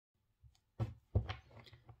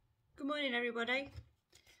Good morning, everybody.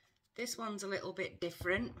 This one's a little bit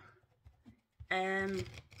different.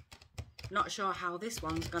 Not sure how this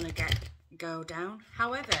one's gonna go down.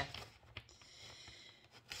 However,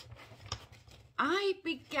 I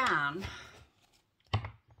began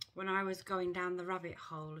when I was going down the rabbit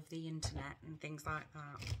hole of the internet and things like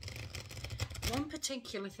that. One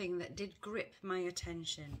particular thing that did grip my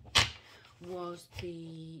attention was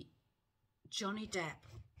the Johnny Depp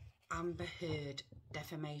Amber Heard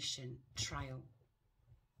defamation trial.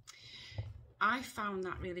 I found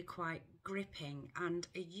that really quite gripping and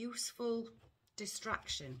a useful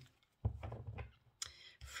distraction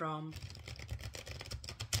from,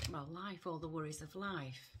 well, life, all the worries of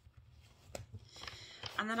life.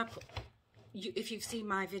 And then if you've seen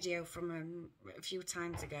my video from a few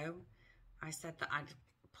times ago, I said that I'd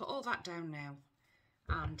put all that down now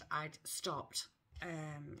and I'd stopped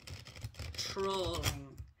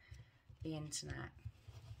trawling the internet.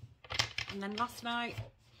 And then last night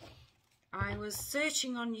I was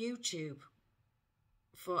searching on YouTube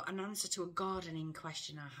for an answer to a gardening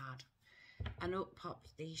question I had, and up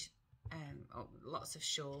popped these lots of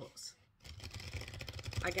shorts.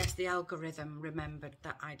 I guess the algorithm remembered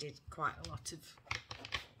that I did quite a lot of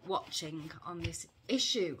watching on this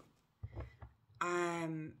issue.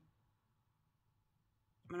 And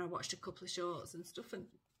I watched a couple of shorts and stuff,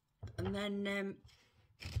 and then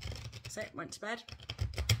so went to bed.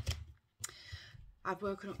 I've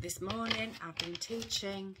woken up this morning, I've been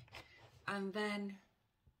teaching, and then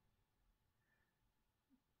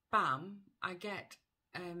bam, I get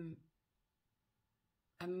a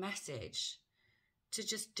message to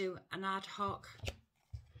just do an ad hoc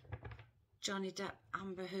Johnny Depp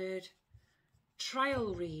Amber Heard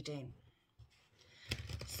trial reading.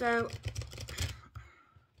 So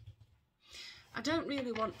I don't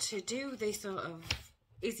really want to do this sort of,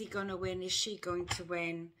 is he going to win, is she going to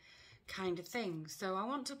win kind of thing. So I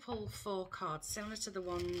want to pull 4 cards, similar to the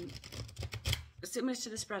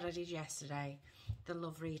spread I did yesterday, the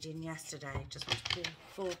love reading yesterday. Just want to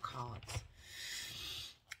pull 4 cards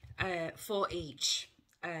for each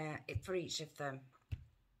of them.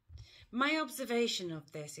 My observation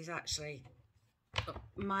of this is actually,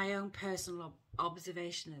 my own personal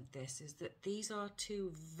observation of this is that these are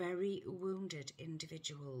 2 very wounded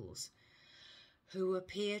individuals who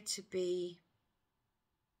appear to be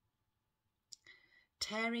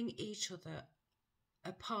tearing each other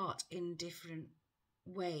apart in different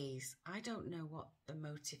ways. I don't know what the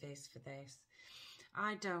motive is for this.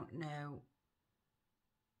 I don't know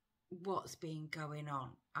what's been going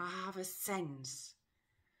on. I have a sense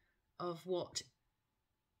of what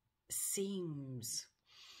seems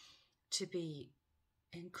to be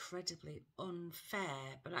incredibly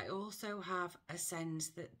unfair, but I also have a sense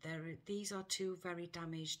that these are 2 very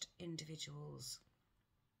damaged individuals,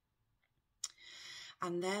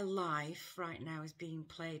 and their life right now is being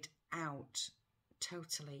played out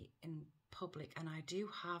totally in public, and I do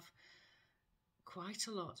have quite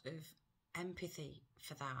a lot of empathy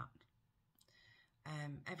for that.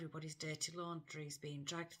 Everybody's dirty laundry is being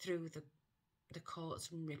dragged through the courts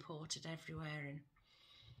and reported everywhere,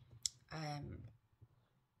 and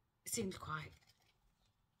it seems quite,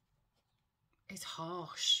 it's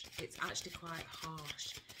harsh. It's actually quite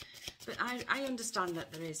harsh. But I understand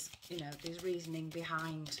that there is, there's reasoning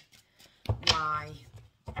behind why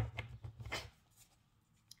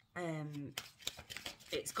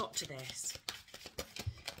it's got to this.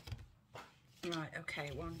 Right,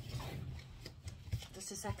 okay, 1,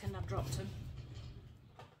 just a second, I've dropped them.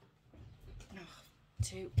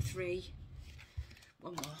 2, 3,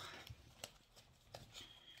 1 more.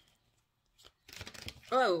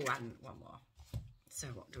 Oh, and 1 more. So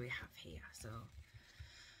what do we have here? So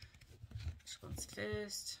which one's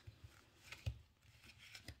first?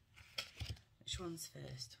 Which one's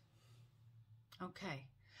first? Okay,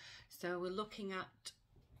 so we're looking at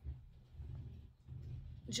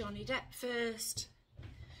Johnny Depp first.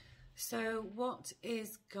 So what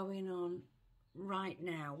is going on right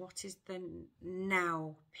now? What is the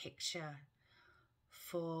now picture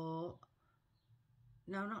for,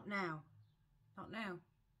 no, not now, not now.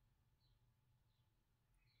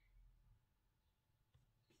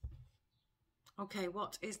 Okay,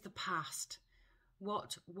 what is the past?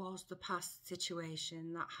 What was the past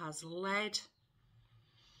situation that has led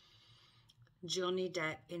Johnny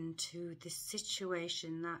Depp into the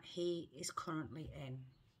situation that he is currently in?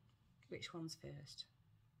 Which one's first?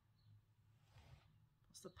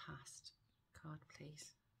 What's the past card,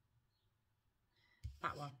 please?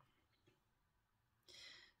 That one.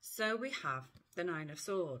 So we have the 9 of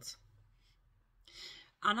Swords.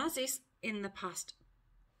 And as is in the past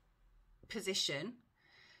position,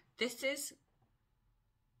 This is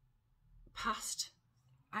past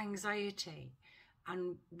anxiety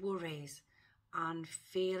and worries and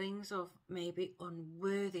feelings of maybe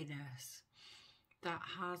unworthiness that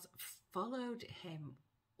has followed him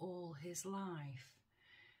all his life.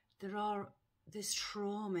 There's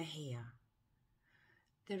trauma here.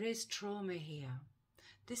 There is trauma here.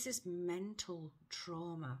 This is mental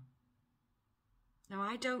trauma. Now,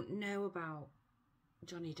 I don't know about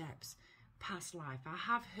Johnny Depp's past life. I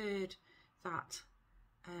have heard that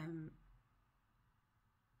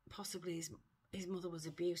possibly his mother was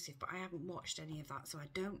abusive, but I haven't watched any of that, so I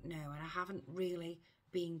don't know, and I haven't really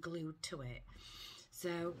been glued to it.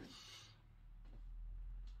 So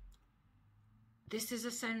this is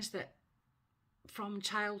a sense that from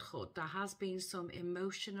childhood there has been some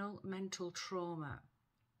emotional, mental trauma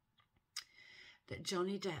that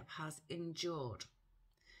Johnny Depp has endured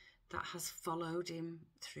that has followed him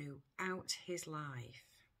throughout his life.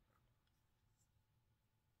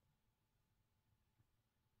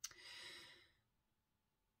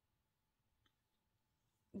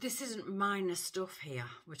 This isn't minor stuff here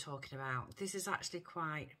we're talking about. This is actually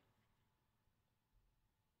quite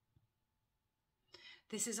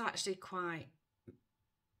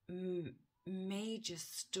major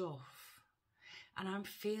stuff, and I'm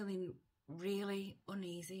feeling really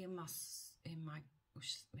uneasy in my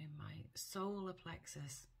solar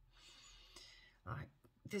plexus. Like,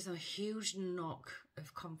 there's a huge knock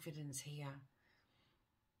of confidence here.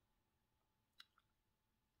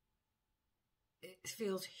 It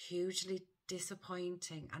feels hugely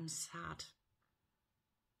disappointing and sad.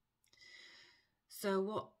 So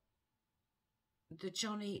what the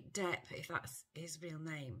Johnny Depp, if that's his real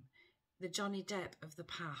name, the Johnny Depp of the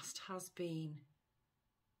past has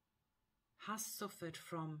suffered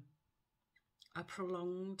from a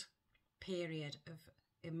prolonged period of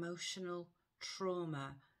emotional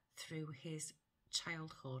trauma through his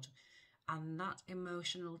childhood, and that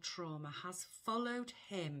emotional trauma has followed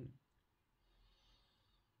him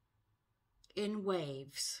in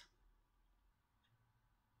waves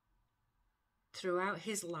throughout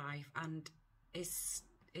his life, and is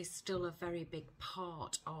still a very big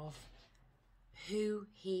part of who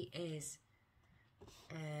he is.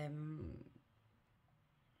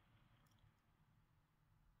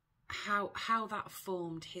 How that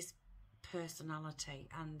formed his personality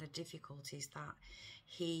and the difficulties that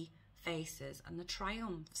he faces and the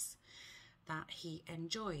triumphs that he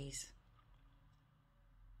enjoys.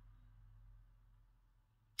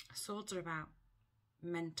 Swords are about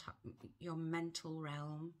your mental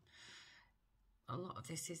realm. A lot of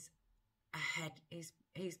this is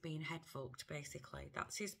he's being head fucked, basically.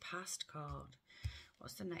 That's his past card.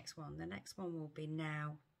 What's the next one? The next one will be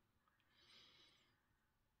now.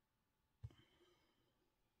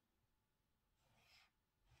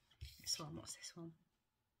 This one, what's this one?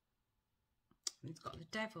 It's got the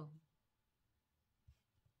devil.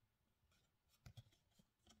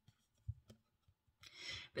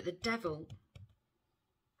 But the devil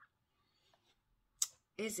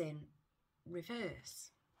is in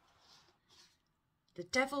reverse. The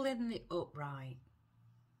devil in the upright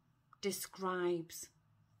describes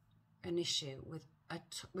an issue with a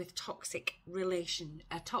toxic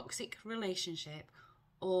relationship,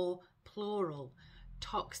 or plural,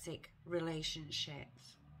 toxic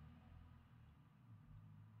relationships,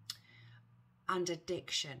 and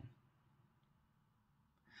addiction.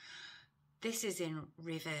 This is in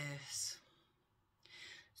reverse.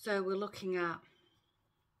 So we're looking at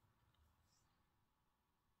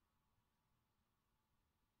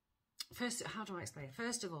first, how do I explain?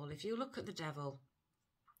 First of all, if you look at the devil,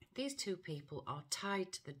 these two people are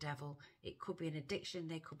tied to the devil. It could be an addiction.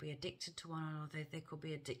 They could be addicted to one another. They could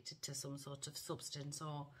be addicted to some sort of substance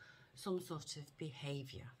or some sort of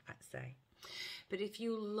behaviour, let's say. But if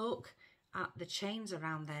you look at the chains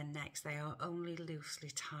around their necks, they are only loosely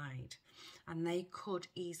tied, and they could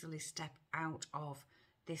easily step out of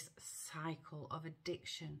this cycle of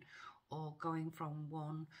addiction or going from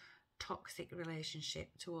one toxic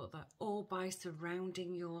relationship to other, or by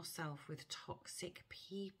surrounding yourself with toxic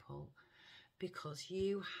people because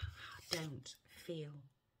you don't feel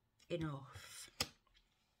enough.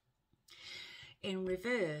 In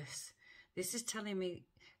reverse, this is telling me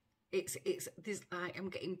it's this, like, I'm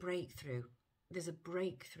getting breakthrough. There's a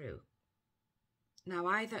breakthrough. Now,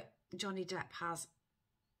 either Johnny Depp has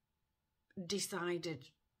decided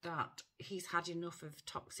that he's had enough of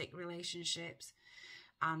toxic relationships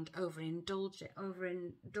and overindulging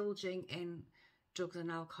in drugs and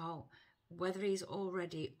alcohol. Whether he's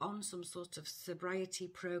already on some sort of sobriety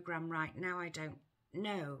program right now, I don't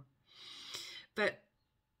know. But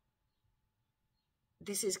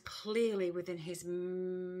this is clearly within his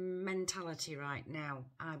mentality right now.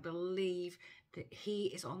 I believe that he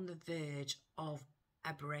is on the verge of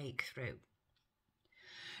a breakthrough.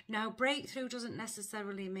 Now, breakthrough doesn't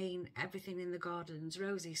necessarily mean everything in the garden's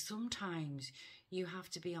rosy. Sometimes you have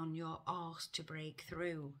to be on your arse to break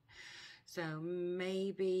through. So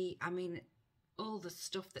maybe, I mean, all the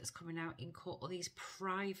stuff that's coming out in court, all these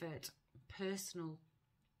private, personal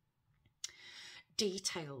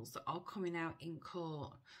details that are coming out in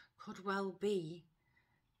court could well be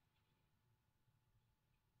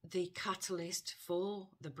the catalyst for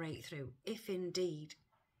the breakthrough, if indeed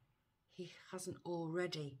he hasn't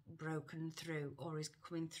already broken through or is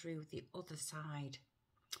coming through the other side.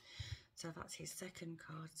 So that's his second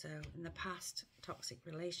card. So in the past, toxic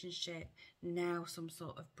relationship, now some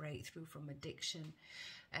sort of breakthrough from addiction,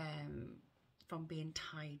 from being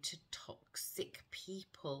tied to toxic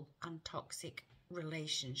people and toxic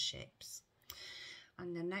relationships.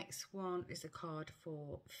 And the next one is a card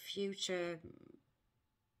for future.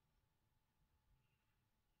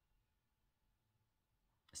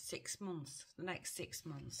 The next 6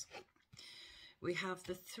 months. We have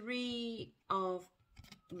the Three of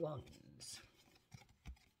Wands.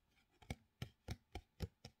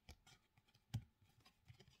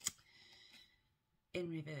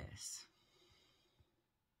 In reverse.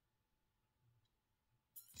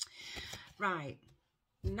 Right,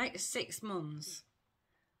 next 6 months,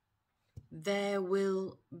 there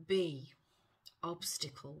will be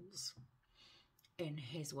obstacles in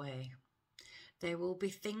his way. There will be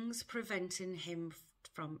things preventing him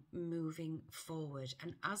from moving forward.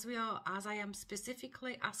 And as I am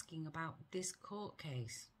specifically asking about this court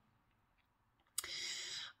case,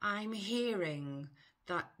 I'm hearing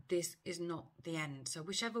that this is not the end. So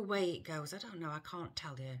whichever way it goes, I don't know, I can't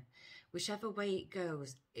tell you. Whichever way it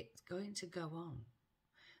goes, it's going to go on.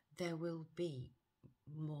 There will be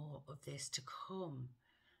more of this to come.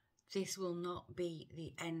 This will not be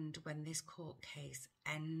the end when this court case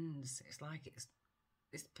ends. It's like it's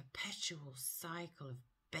this perpetual cycle of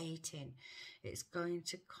baiting. It's going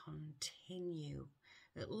to continue,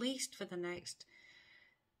 at least for the next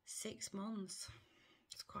 6 months.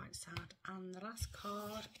 It's quite sad. And the last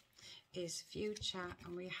card is future,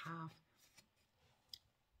 and we have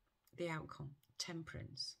the outcome,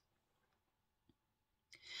 Temperance.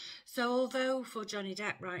 So although for Johnny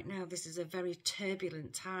Depp right now, this is a very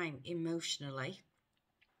turbulent time emotionally,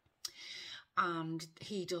 and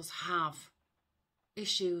he does have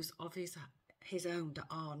issues of his own that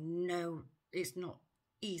are it's not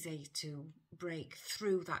easy to break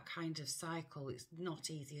through that kind of cycle. It's not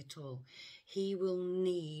easy at all. He will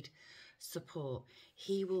need support.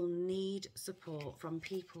 He will need support from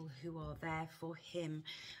people who are there for him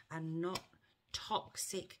and not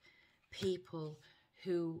toxic people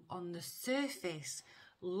who on the surface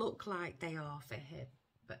look like they are for him,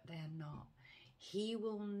 but they're not. He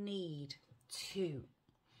will need to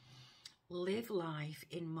live life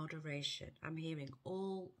in moderation. I'm hearing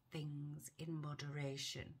all things in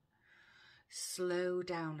moderation. Slow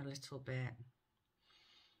down a little bit.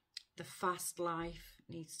 The fast life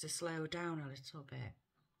needs to slow down a little bit.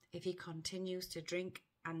 If he continues to drink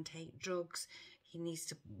and take drugs, he needs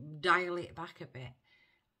to dial it back a bit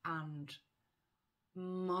and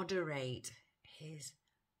moderate his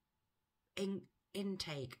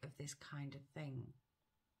intake of this kind of thing.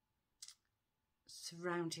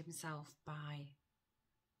 Surround himself by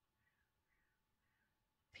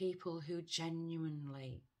people who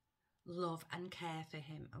genuinely love and care for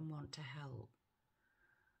him and want to help.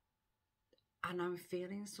 And I'm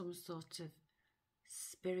feeling some sort of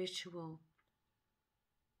spiritual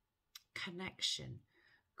connection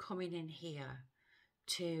coming in here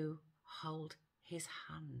to hold his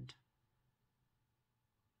hand.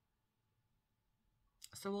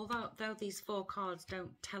 So although these 4 cards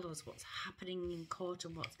don't tell us what's happening in court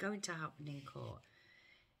and what's going to happen in court,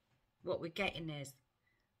 what we're getting is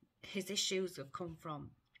his issues have come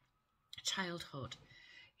from childhood.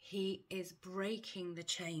 He is breaking the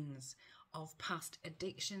chains of past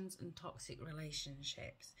addictions and toxic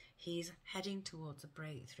relationships. He's heading towards a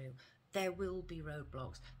breakthrough. There will be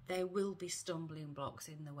roadblocks. There will be stumbling blocks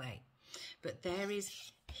in the way. But there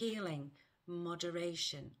is healing,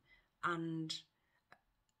 moderation, and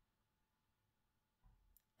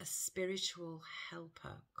a spiritual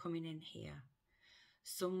helper coming in here.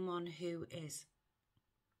 Someone who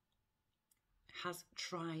has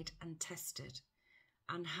tried and tested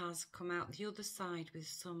and has come out the other side with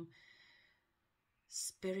some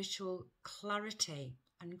spiritual clarity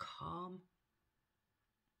and calm.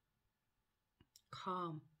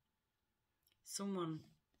 Someone,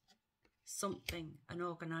 something, an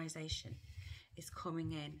organisation is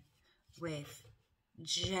coming in with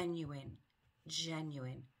genuine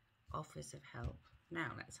offers of help.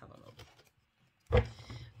 Now let's have a look.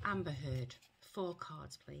 Amber Heard. 4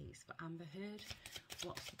 cards, please, for Amber Heard.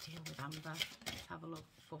 What's the deal with Amber? Let's have a look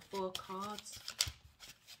for 4 cards.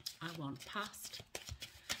 I want past.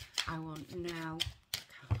 I want now.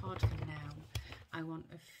 Card for now. I want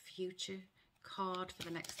a future card for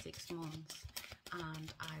the next 6 months.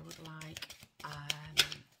 And I would like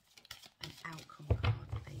an outcome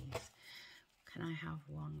card, please. Can I have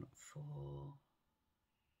one for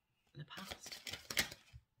the past?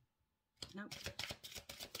 Nope.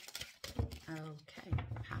 Okay,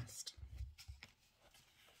 past.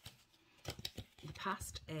 The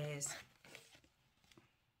past is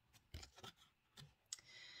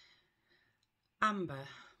Amber,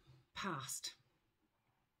 past,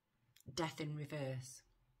 death in reverse.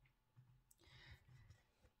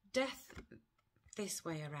 Death this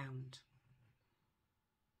way around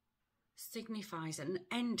signifies an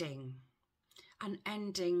ending, and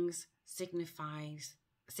endings signify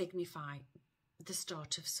the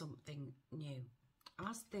start of something new.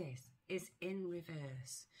 As this is in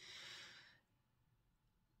reverse,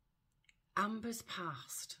 Amber's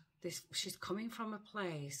past, she's coming from a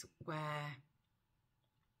place where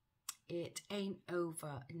it ain't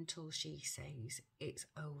over until she says it's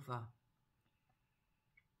over.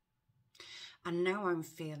 And now I'm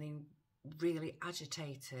feeling really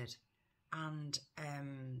agitated and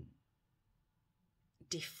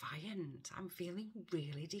defiant. I'm feeling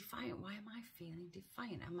really defiant. Why am I feeling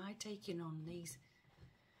defiant? Am I taking on these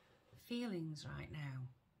feelings right now?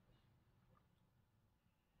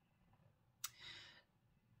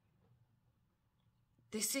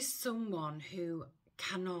 This is someone who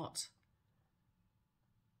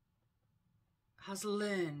has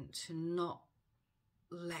learned to not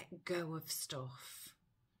let go of stuff.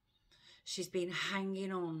 She's been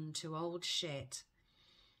hanging on to old shit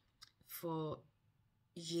for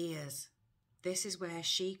years. This is where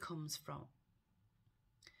she comes from.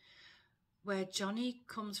 Where Johnny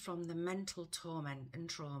comes from, the mental torment and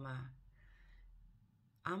trauma,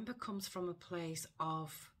 Amber comes from a place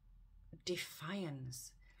of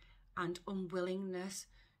defiance and unwillingness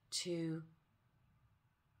to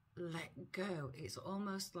let go. It's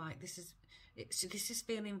almost like this is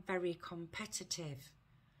feeling very competitive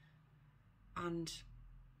and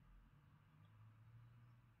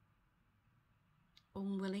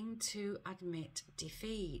unwilling to admit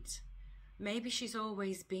defeat. Maybe she's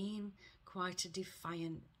always been quite a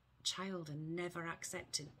defiant child and never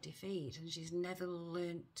accepted defeat, and she's never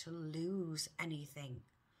learned to lose anything.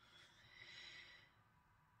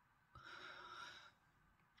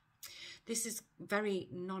 This is very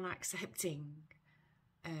non-accepting,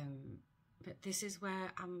 but this is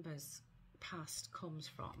where Amber's past comes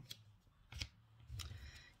from.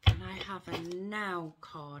 Can I have a now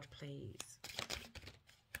card, please?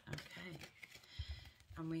 Okay.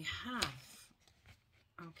 And we have,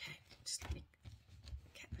 okay, just let me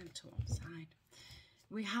get them to one side.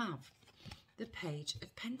 We have the Page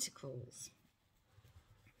of Pentacles.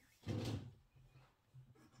 The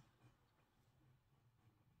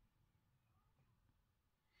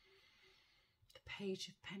Page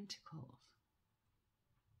of Pentacles.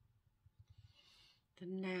 The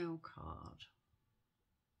Now card.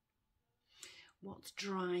 What's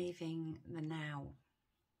driving the now?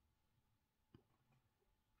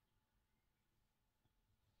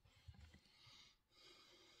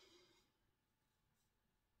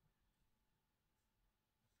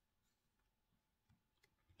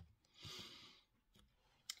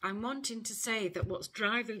 I'm wanting to say that what's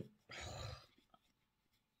driving...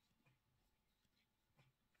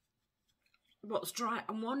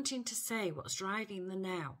 I'm wanting to say what's driving the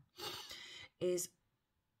now is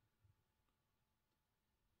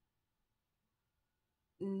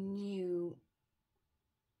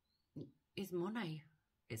money.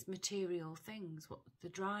 It's material things. What the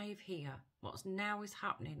drive here, what's now is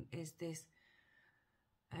happening is this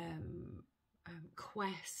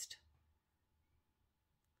quest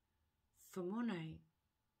for money.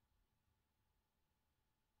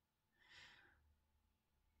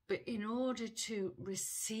 But in order to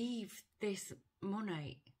receive this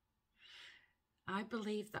money, I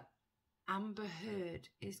believe that Amber Heard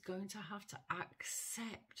is going to have to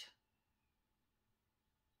accept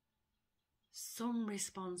some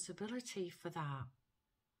responsibility for that.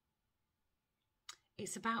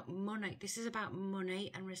 It's about money. This is about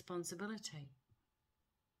money and responsibility.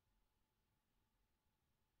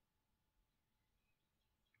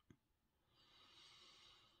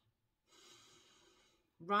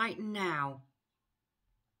 Right now,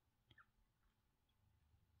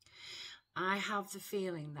 I have the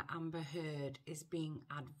feeling that Amber Heard is being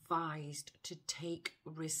advised to take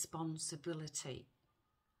responsibility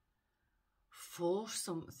for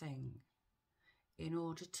something in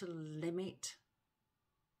order to limit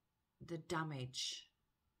the damage.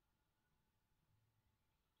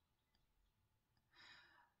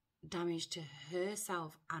 Damage to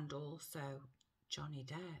herself and also Johnny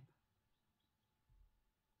Depp.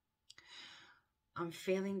 I'm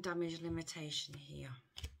feeling damage limitation here.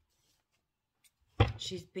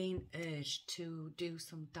 She's been urged to do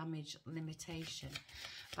some damage limitation,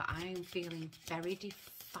 but I am feeling very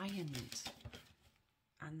defiant.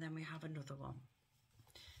 And then we have another one.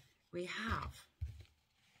 We have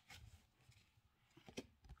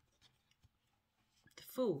the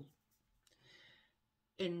Fool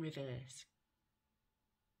in reverse.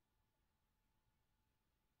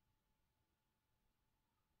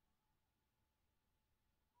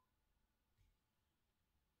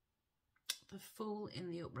 The Fool in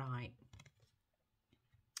the upright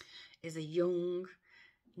is a young,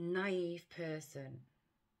 naive person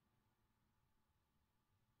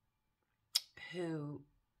who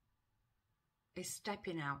is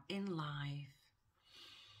stepping out in life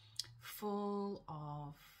full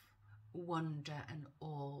of wonder and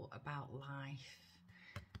awe about life.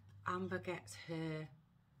 Amber gets her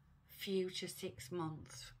future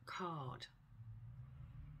 6-month card.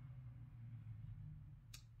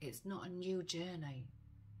 It's not a new journey.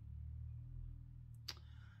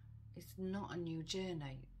 It's not a new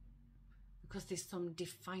journey because there's some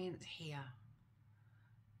defiance here.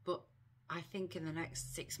 But I think in the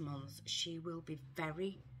next 6 months, she will be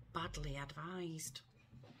very badly advised.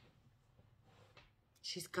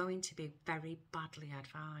 She's going to be very badly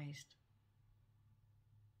advised.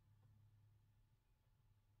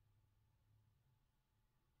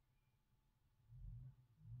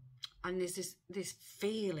 And there's this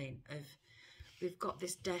feeling of, we've got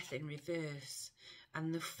this death in reverse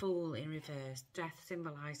and the Fool in reverse. Death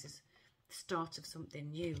symbolises the start of something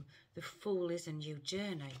new. The Fool is a new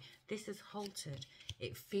journey. This has halted.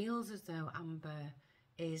 It feels as though Amber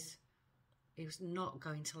is not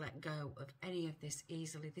going to let go of any of this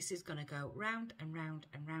easily. This is going to go round and round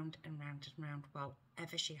and round and round and round while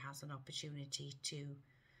ever she has an opportunity to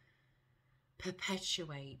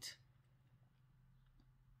perpetuate.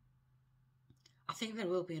 I think there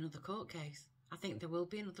will be another court case. I think there will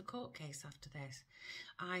be another court case after this.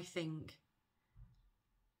 I think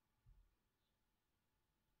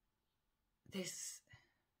this...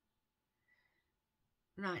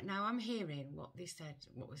 Right, now I'm hearing what they said.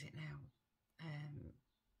 What was it now?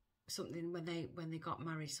 Something when they got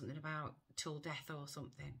married, something about till death or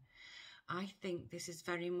something. I think this is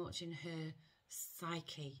very much in her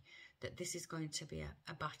psyche, that this is going to be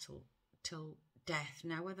a battle till death.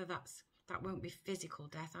 Now, whether that won't be physical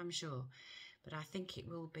death, I'm sure, but I think it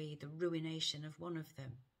will be the ruination of one of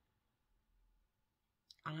them.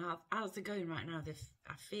 And as they're going right now,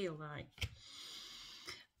 I feel like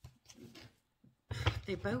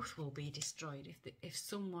they both will be destroyed if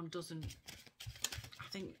someone doesn't. I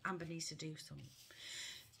think Amber needs to do some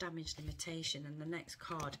damage limitation. And the next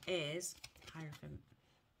card is Hierophant.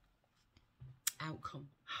 Outcome.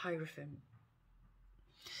 Hierophant.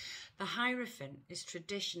 The Hierophant is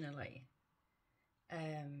traditionally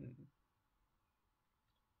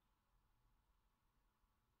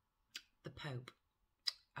the Pope,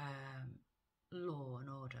 law and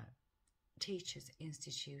order, teachers,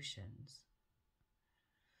 institutions.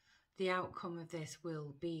 The outcome of this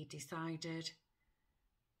will be decided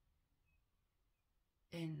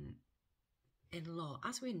in law,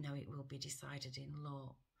 as we know it will be decided in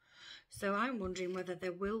law. So I'm wondering whether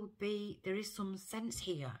there is some sense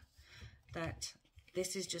here that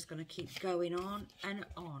this is just going to keep going on and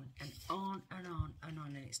on and on and on and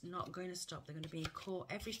on, and it's not going to stop. They're going to be in court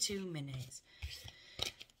every 2 minutes.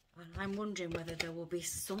 And I'm wondering whether there will be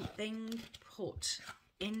something put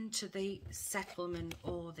into the settlement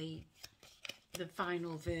or the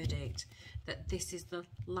final verdict that this is the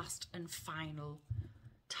last and final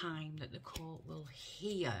time that the court will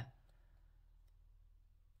hear.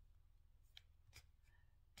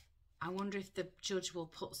 I wonder if the judge will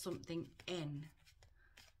put something in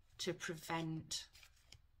to prevent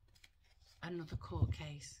another court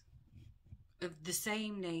case of the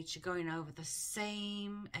same nature, going over the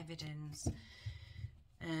same evidence,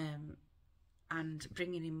 and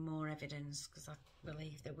bringing in more evidence, because I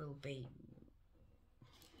believe there will be.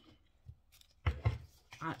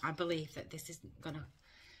 I believe that this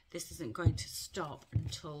isn't going to stop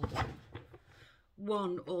until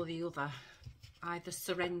one or the other either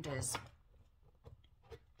surrenders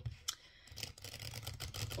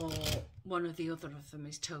or one or the other of them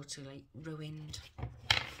is totally ruined.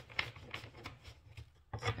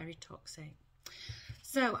 It's very toxic.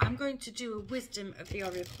 So I'm going to do a Wisdom of the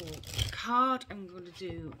Oracle card. I'm going to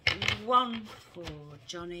do one for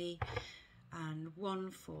Johnny and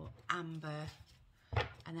one for Amber,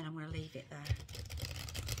 and then I'm going to leave it there.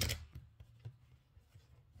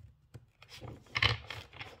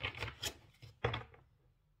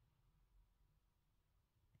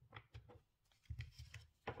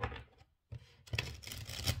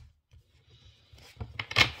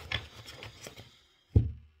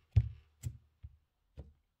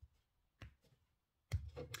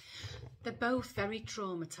 They're both very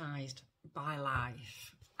traumatised by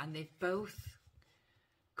life, and they've both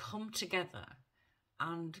come together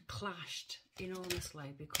and clashed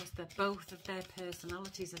enormously because they're both of their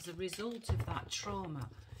personalities as a result of that trauma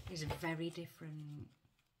is very different.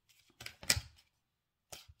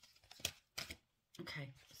 Okay,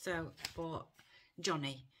 so for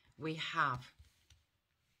Johnny, we have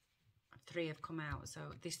 3 have come out, so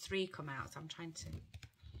there's 3 come out, so I'm trying to...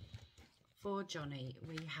 For Johnny,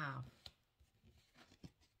 we have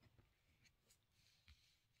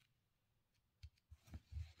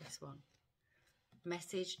this one.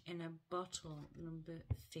 Message in a Bottle, number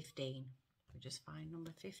 15. We just find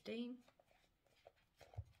number 15.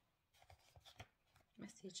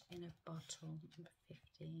 Message in a Bottle, number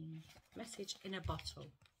 15. Message in a Bottle.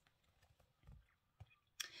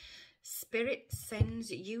 Spirit sends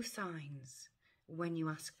you signs when you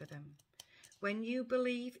ask for them. When you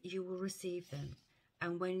believe, you will receive them.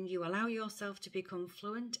 And when you allow yourself to become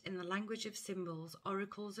fluent in the language of symbols,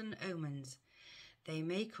 oracles and omens, they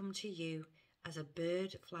may come to you as a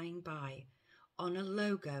bird flying by, on a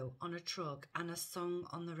logo, on a truck, and a song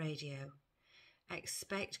on the radio.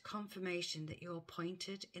 Expect confirmation that you're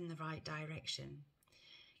pointed in the right direction.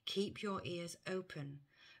 Keep your ears open,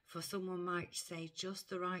 for someone might say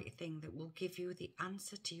just the right thing that will give you the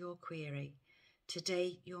answer to your query.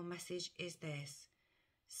 Today, your message is this: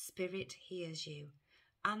 Spirit hears you,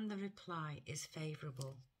 and the reply is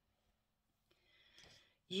favourable.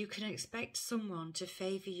 You can expect someone to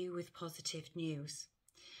favour you with positive news.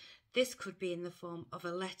 This could be in the form of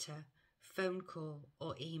a letter, phone call,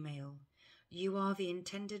 or email. You are the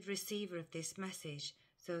intended receiver of this message,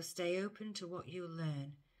 so stay open to what you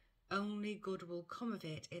learn. Only good will come of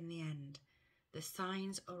it in the end. The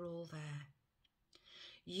signs are all there.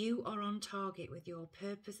 You are on target with your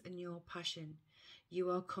purpose and your passion. You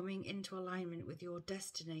are coming into alignment with your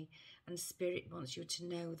destiny, and Spirit wants you to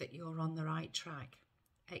know that you're on the right track.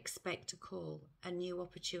 Expect a call, a new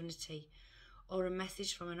opportunity, or a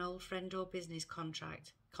message from an old friend or business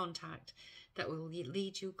contact that will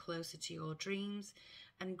lead you closer to your dreams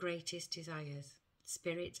and greatest desires.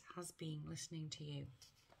 Spirit has been listening to you.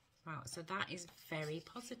 Wow, so that is very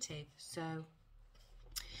positive. So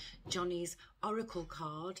Johnny's oracle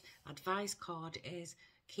card, advice card, is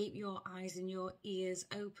keep your eyes and your ears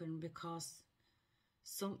open, because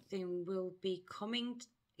something will be coming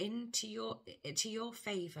into your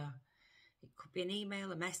favour. It could be an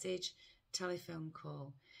email, a message, telephone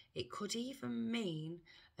call. It could even mean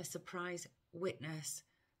a surprise witness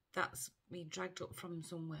that's been dragged up from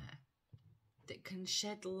somewhere that can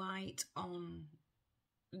shed light on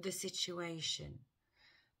the situation.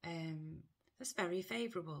 That's very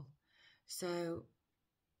favourable. So,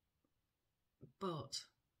 but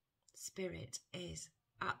Spirit is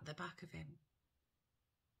at the back of him.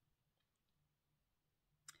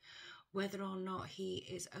 Whether or not he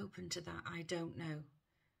is open to that, I don't know.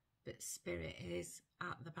 But Spirit is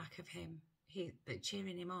at the back of him. They're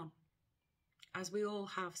cheering him on. As we all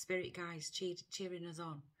have spirit guides cheering us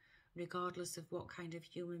on, regardless of what kind of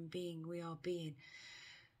human being we are being.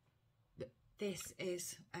 But this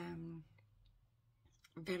is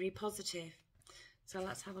very positive. So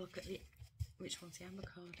let's have a look at which one's the Amber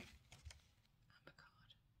card? Amber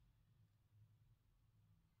card.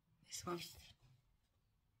 This one.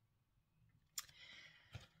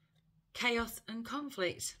 Chaos and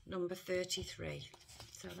conflict, number 33.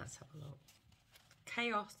 So let's have a look.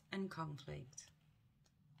 Chaos and conflict.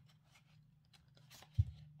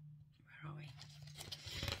 Where are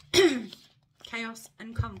we? Chaos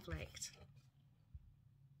and conflict.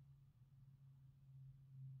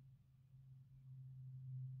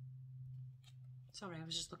 Sorry, I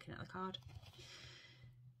was just looking at the card.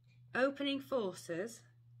 Opening forces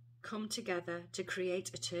come together to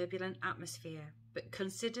create a turbulent atmosphere, but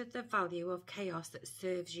consider the value of chaos that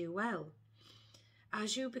serves you well.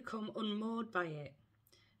 As you become unmoored by it,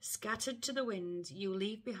 scattered to the winds, you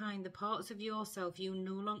leave behind the parts of yourself you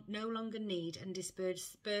no longer need and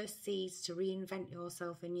disperse seeds to reinvent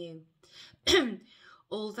yourself anew.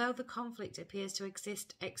 Although the conflict appears to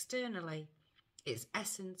exist externally, its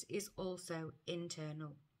essence is also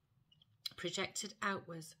internal, projected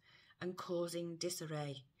outwards and causing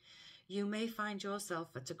disarray. You may find yourself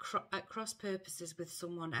at cross purposes with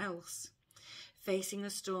someone else, facing a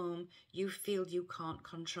storm you feel you can't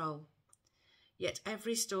control. Yet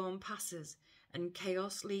every storm passes and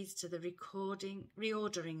chaos leads to the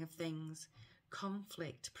reordering of things.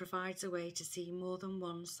 Conflict provides a way to see more than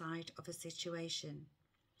one side of a situation.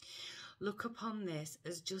 Look upon this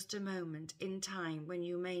as just a moment in time when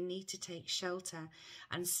you may need to take shelter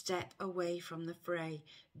and step away from the fray.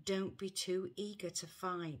 Don't be too eager to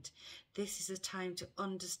fight. This is a time to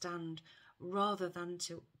understand rather than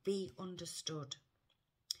to be understood.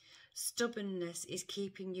 Stubbornness is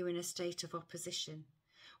keeping you in a state of opposition.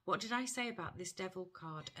 What did I say about this devil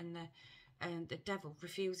card and the devil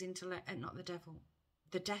refusing to let, not the devil,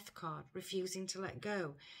 the death card refusing to let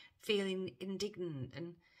go, feeling indignant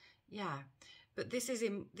and yeah, but this is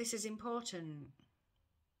important.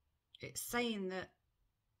 It's saying that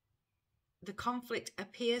the conflict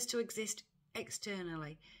appears to exist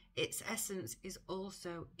externally. Its essence is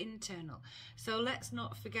also internal. So let's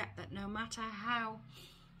not forget that no matter how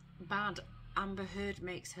bad Amber Heard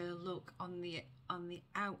makes her look on the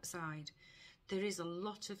outside, there is a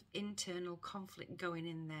lot of internal conflict going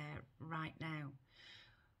in there right now.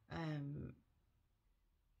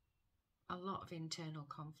 A lot of internal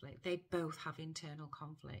conflict. They both have internal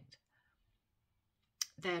conflict.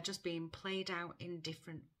 They're just being played out in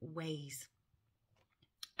different ways.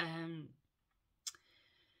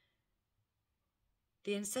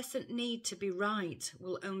 The incessant need to be right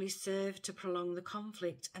will only serve to prolong the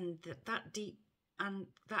conflict, and that the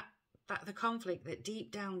conflict that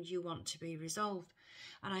deep down you want to be resolved.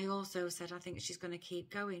 And I also said I think she's going to keep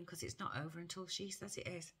going because it's not over until she says it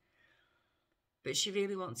is. But she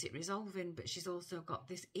really wants it resolving, but she's also got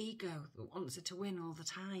this ego that wants her to win all the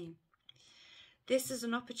time. This is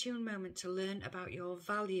an opportune moment to learn about your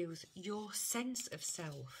values, your sense of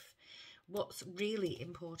self, what's really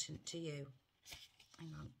important to you.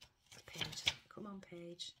 Hang on, page. Come on,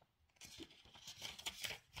 page.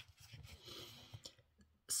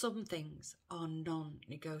 Some things are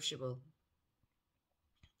non-negotiable.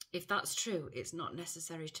 If that's true, it's not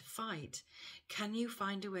necessary to fight. Can you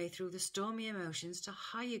find a way through the stormy emotions to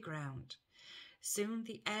higher ground? Soon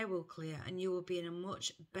the air will clear and you will be in a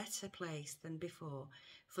much better place than before,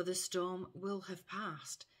 for the storm will have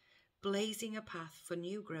passed, blazing a path for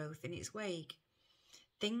new growth in its wake.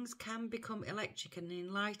 Things can become electric and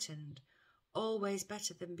enlightened, always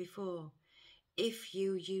better than before, if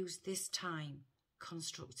you use this time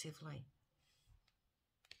constructively.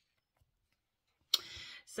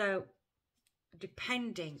 So,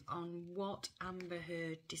 depending on what Amber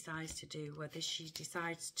Heard decides to do, whether she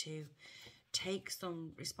decides to take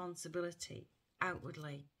some responsibility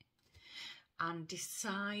outwardly and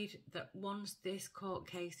decide that once this court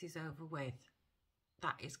case is over with,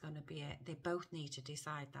 that is going to be it. They both need to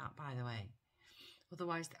decide that, by the way.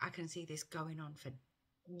 Otherwise, I can see this going on for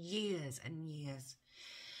years and years.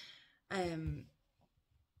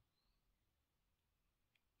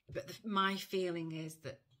 But my feeling is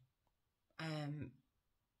that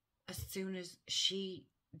as soon as she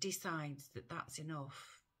decides that that's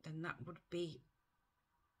enough, then that would be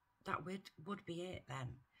it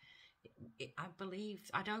then.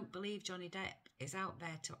 I don't believe Johnny Depp is out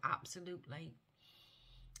there to absolutely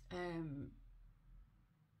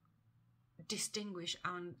distinguish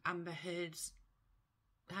Amber Heard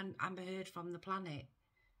from the planet.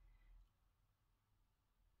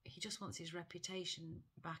 He just wants his reputation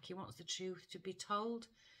back. He wants the truth to be told.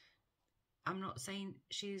 I'm not saying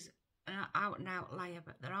she's an out-and-out liar,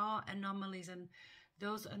 but there are anomalies, and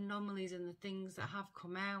those anomalies and the things that have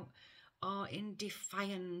come out are in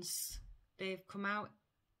defiance. They've come out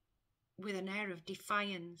with an air of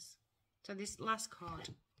defiance. So this last card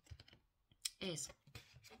is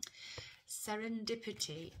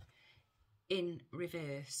Serendipity in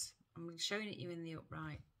reverse. I'm showing it you in the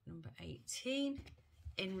upright. Number 18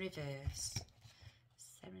 in reverse.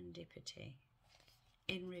 Serendipity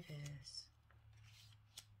in reverse.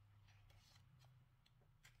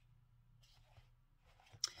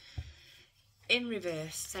 In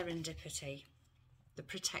reverse, serendipity, the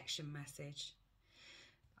protection message.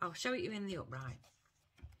 I'll show it you in the upright.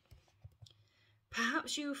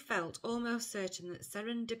 Perhaps you felt almost certain that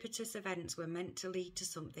serendipitous events were meant to lead to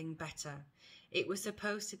something better. It was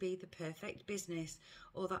supposed to be the perfect business,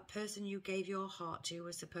 or that person you gave your heart to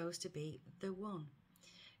was supposed to be the one.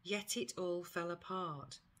 Yet it all fell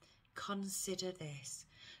apart. Consider this.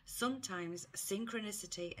 Sometimes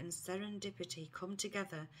synchronicity and serendipity come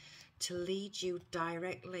together to lead you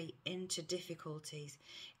directly into difficulties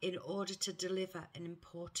in order to deliver an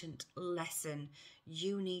important lesson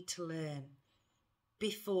you need to learn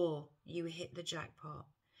before you hit the jackpot.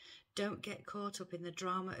 Don't get caught up in the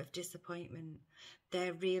drama of disappointment.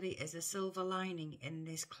 There really is a silver lining in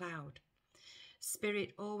this cloud.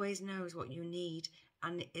 Spirit always knows what you need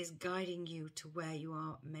and is guiding you to where you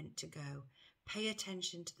are meant to go. Pay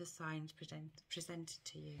attention to the signs presented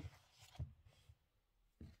to you.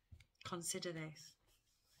 Consider this.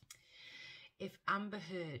 If Amber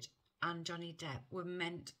Heard and Johnny Depp were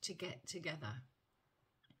meant to get together,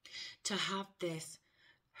 to have this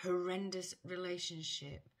horrendous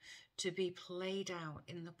relationship to be played out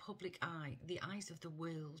in the public eye, the eyes of the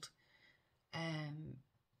world, and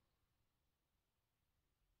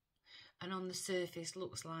on the surface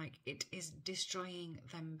looks like it is destroying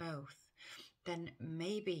them both, then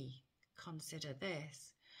maybe consider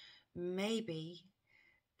this. Maybe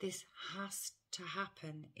this has to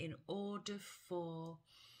happen in order for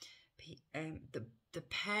the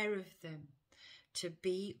pair of them to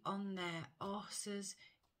be on their arses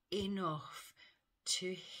enough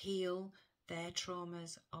to heal their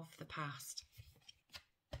traumas of the past.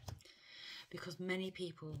 Because many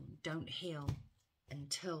people don't heal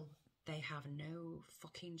until they have no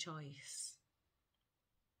fucking choice.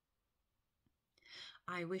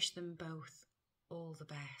 I wish them both all the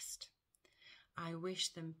best. I wish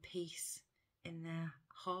them peace in their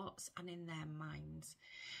hearts and in their minds.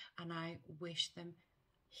 And I wish them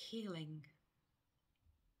healing.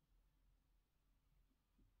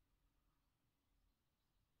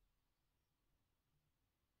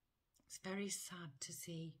 It's very sad to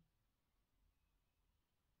see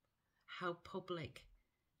how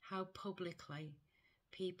publicly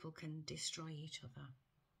people can destroy each other.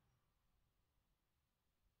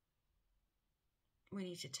 We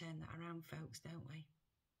need to turn that around, folks, don't we?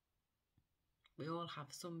 We all have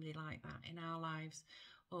somebody like that in our lives,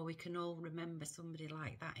 or we can all remember somebody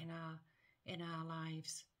like that in our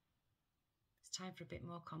lives. It's time for a bit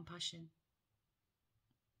more compassion.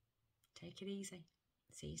 Take it easy.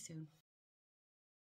 See you soon.